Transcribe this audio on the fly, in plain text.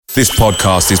This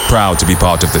podcast is proud to be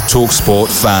part of the TalkSport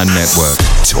Fan Network.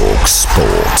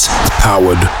 TalkSport.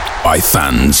 Powered by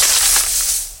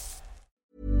fans.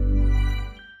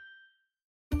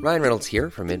 Ryan Reynolds here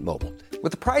from Mint Mobile.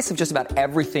 With the price of just about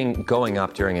everything going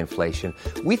up during inflation,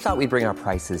 we thought we'd bring our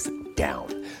prices down.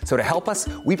 So to help us,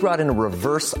 we brought in a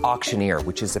reverse auctioneer,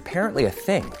 which is apparently a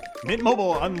thing. Mint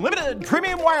Mobile Unlimited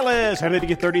Premium Wireless. How to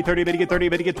get 30, 30, bit to get 30,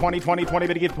 bit to get 20, 20, 20,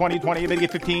 bit to get 20, 20, bit to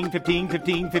get 15, 15,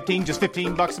 15, 15, just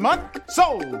 $15 a month?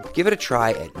 Sold! Give it a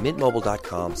try at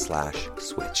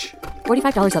mintmobile.com/switch.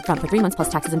 $45 up front for 3 months plus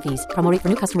taxes and fees. Promo rate for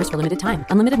new customers for limited time.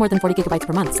 Unlimited more than 40 gigabytes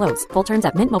per month. Slows full terms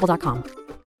at mintmobile.com.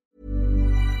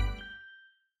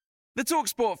 The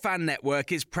TalkSport Fan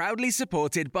Network is proudly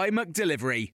supported by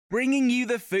McDelivery, bringing you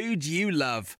the food you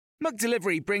love.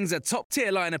 McDelivery brings a top-tier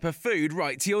lineup of food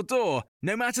right to your door.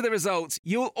 No matter the result,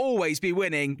 you'll always be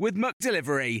winning with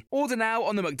McDelivery. Order now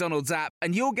on the McDonald's app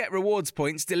and you'll get rewards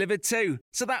points delivered too.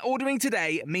 So that ordering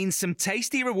today means some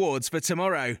tasty rewards for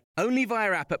tomorrow. Only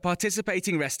via app at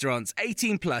participating restaurants.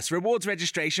 18 plus. Rewards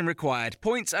registration required.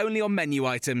 Points only on menu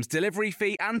items. Delivery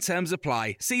fee and terms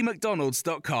apply. See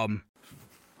mcdonalds.com.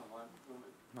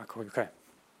 Michael, okay.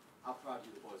 How proud are you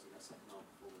of the boys in that second half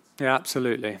performance? Yeah,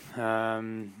 absolutely.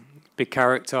 Big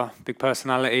character, big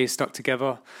personality, stuck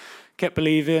together, kept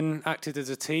believing, acted as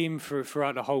a team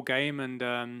throughout the whole game, and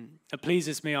it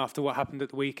pleases me after what happened at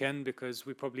the weekend because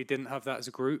we probably didn't have that as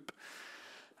a group.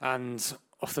 And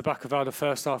off the back of how the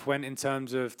first half went in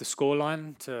terms of the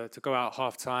scoreline, to go out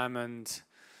half-time and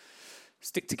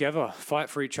stick together, fight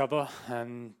for each other,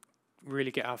 and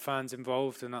really get our fans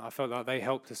involved, and I felt like they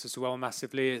helped us as well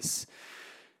massively. It's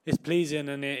pleasing,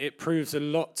 and it proves a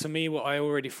lot to me what I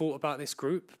already thought about this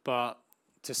group, but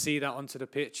to see that onto the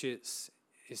pitch, it's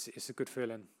a good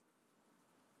feeling. You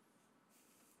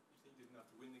think you didn't have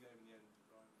to win the game in the end,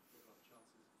 Brian? Got a lot of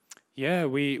chances. Yeah,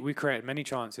 we created many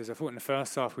chances. I thought in the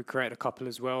first half we created a couple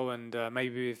as well, and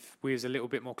maybe if we was a little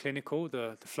bit more clinical,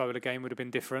 the flow of the game would have been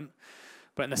different.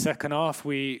 But in the second half,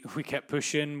 we kept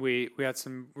pushing. We had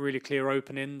some really clear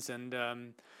openings, and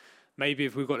maybe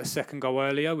if we got a second goal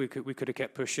earlier, we could have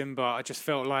kept pushing. But I just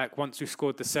felt like once we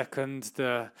scored the second,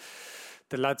 the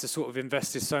lads have sort of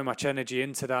invested so much energy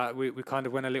into that. We kind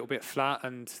of went a little bit flat,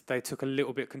 and they took a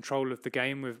little bit control of the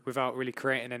game without really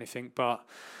creating anything. But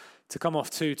to come off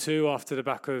 2-2 after the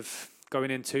back of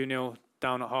going in 2-0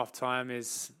 down at half time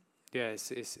it's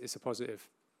a positive.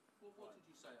 What did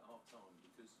you say at half time?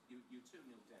 Because you're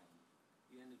 2-0 down.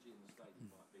 The energy in the stadium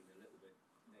might have been a little bit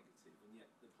negative, and yet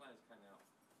the players came out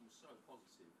so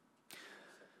positive in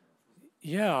that second half.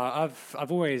 Yeah,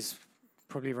 I've always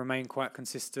probably remained quite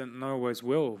consistent, and I always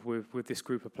will with this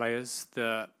group of players,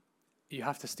 that you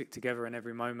have to stick together in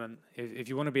every moment. If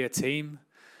you want to be a team,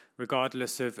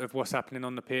 regardless of what's happening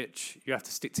on the pitch, you have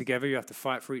to stick together, you have to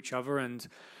fight for each other, and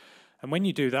when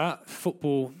you do that,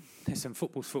 football's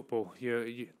football.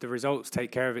 The results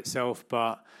take care of itself,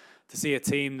 but to see a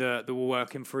team that were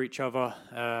working for each other,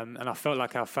 and I felt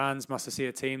like our fans must have seen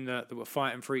a team that were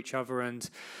fighting for each other and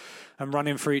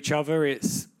running for each other.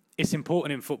 It's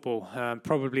important in football,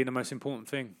 probably the most important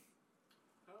thing.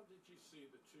 How did you see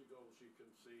the 2 goals you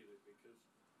conceded? Because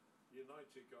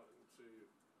United got into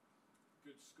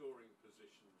good scoring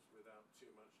positions without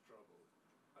too much trouble,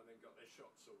 and then got their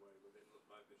shots away when it looked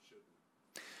like they shouldn't.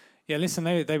 Yeah, listen,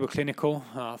 they were clinical.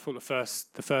 I thought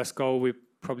the first goal we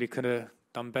probably could have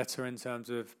done better in terms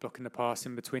of blocking the pass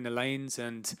in between the lanes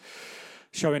and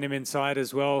showing him inside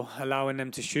as well, allowing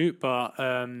them to shoot. But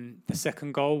the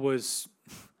second goal was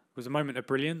a moment of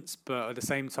brilliance, but at the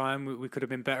same time we could have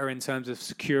been better in terms of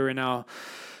securing our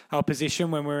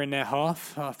position when we were in their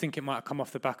half. I think it might have come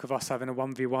off the back of us having a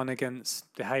 1v1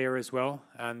 against De Gea as well,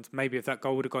 and maybe if that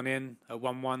goal would have gone in at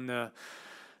 1-1,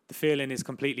 the feeling is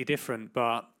completely different.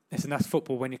 But listen, that's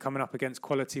football. When you're coming up against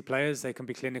quality players, they can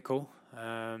be clinical.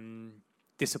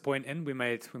 Disappointing. We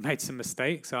made some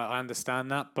mistakes. I understand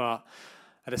that, but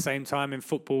at the same time in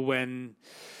football, when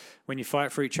you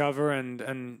fight for each other and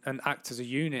act as a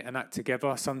unit and act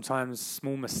together, sometimes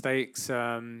small mistakes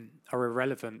are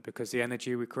irrelevant, because the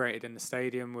energy we created in the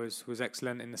stadium was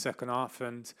excellent in the second half,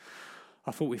 and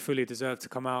I thought we fully deserved to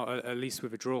come out at least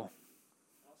with a draw.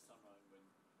 Last time around, when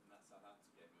that Southampton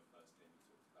game, your first game, you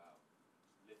talked about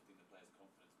lifting the players'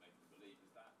 confidence, making them believe. Is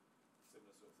that a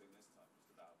similar sort of thing this time, just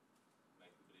about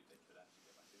making them believe they could actually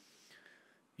get back into it?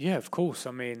 Yeah, of course.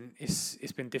 I mean,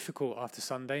 it's been difficult after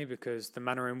Sunday because the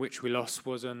manner in which we lost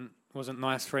wasn't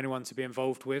nice for anyone to be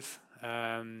involved with.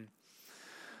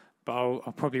 But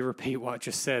I'll probably repeat what I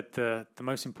just said. The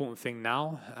most important thing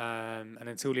now, and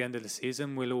until the end of the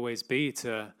season, will always be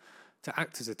to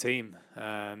act as a team.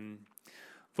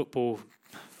 Football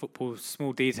football,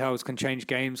 small details can change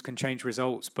games, can change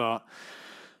results, but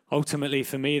ultimately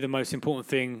for me, the most important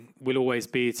thing will always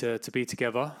be to be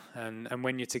together. And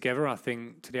when you're together, I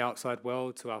think to the outside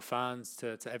world, to our fans,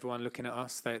 to everyone looking at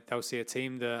us, they'll see a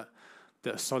team that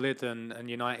are solid and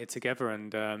united together.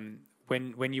 And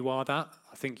when you are that,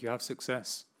 I think you have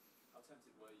success. How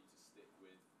tempted were you to stick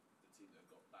with the team that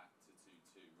got back to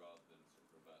 2-2 rather than sort of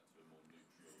revert to a more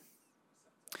neutral setup?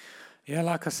 Yeah,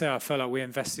 like I say, I felt like we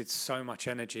invested so much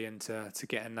energy into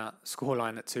getting that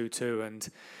scoreline at 2-2, and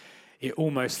it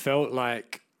almost felt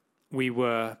like we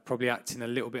were probably acting a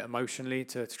little bit emotionally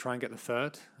to try and get the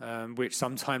third, which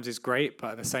sometimes is great,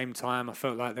 but at the same time, I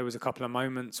felt like there was a couple of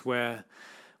moments where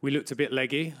we looked a bit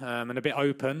leggy and a bit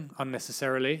open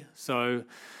unnecessarily. So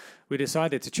we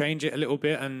decided to change it a little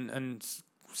bit and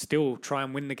still try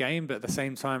and win the game, but at the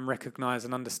same time recognise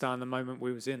and understand the moment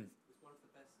we was in. It's one of the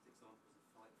best examples of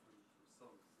fight from Son,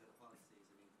 because at the heart of the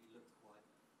season, he looked quite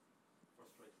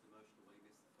frustrated and emotional when he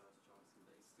missed the first chance, but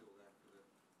he's still there for the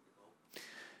goal.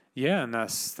 Yeah, and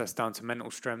that's down to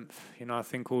mental strength. You know, I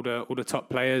think all the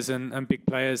top players and big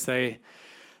players, they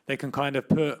can kind of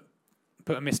put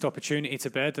a missed opportunity to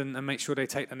bed and make sure they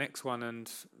take the next one. And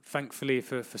thankfully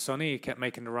for Sonny, he kept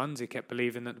making the runs. He kept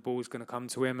believing that the ball was going to come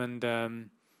to him, and I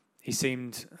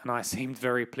seemed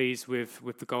very pleased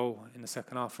with the goal in the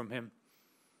second half from him.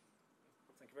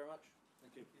 Thank you very much.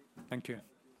 Thank you.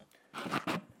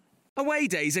 Away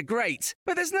days are great,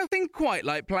 but there's nothing quite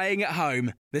like playing at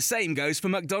home. The same goes for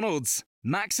McDonald's.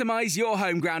 Maximise your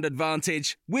home ground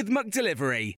advantage with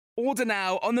McDelivery. Order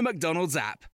now on the McDonald's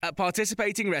app. At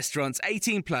participating restaurants,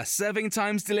 18 plus, serving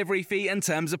times, delivery fee and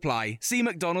terms apply. See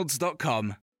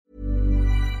mcdonalds.com.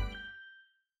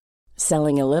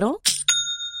 Selling a little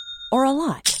or a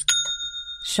lot?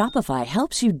 Shopify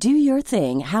helps you do your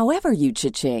thing however you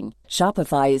cha-ching.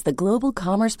 Shopify is the global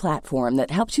commerce platform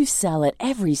that helps you sell at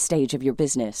every stage of your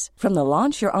business. From the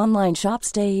launch your online shop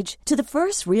stage to the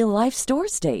first real-life store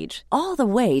stage, all the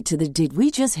way to the did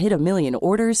we just hit a million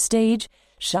orders stage.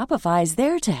 Shopify is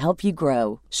there to help you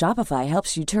grow. Shopify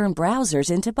helps you turn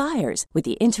browsers into buyers with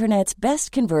the internet's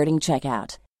best converting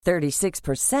checkout.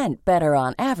 36% better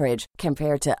on average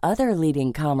compared to other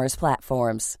leading commerce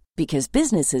platforms. Because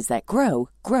businesses that grow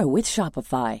with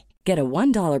Shopify. Get a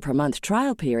 $1 per month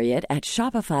trial period at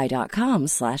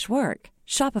shopify.com/work.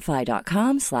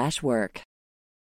 Shopify.com/work.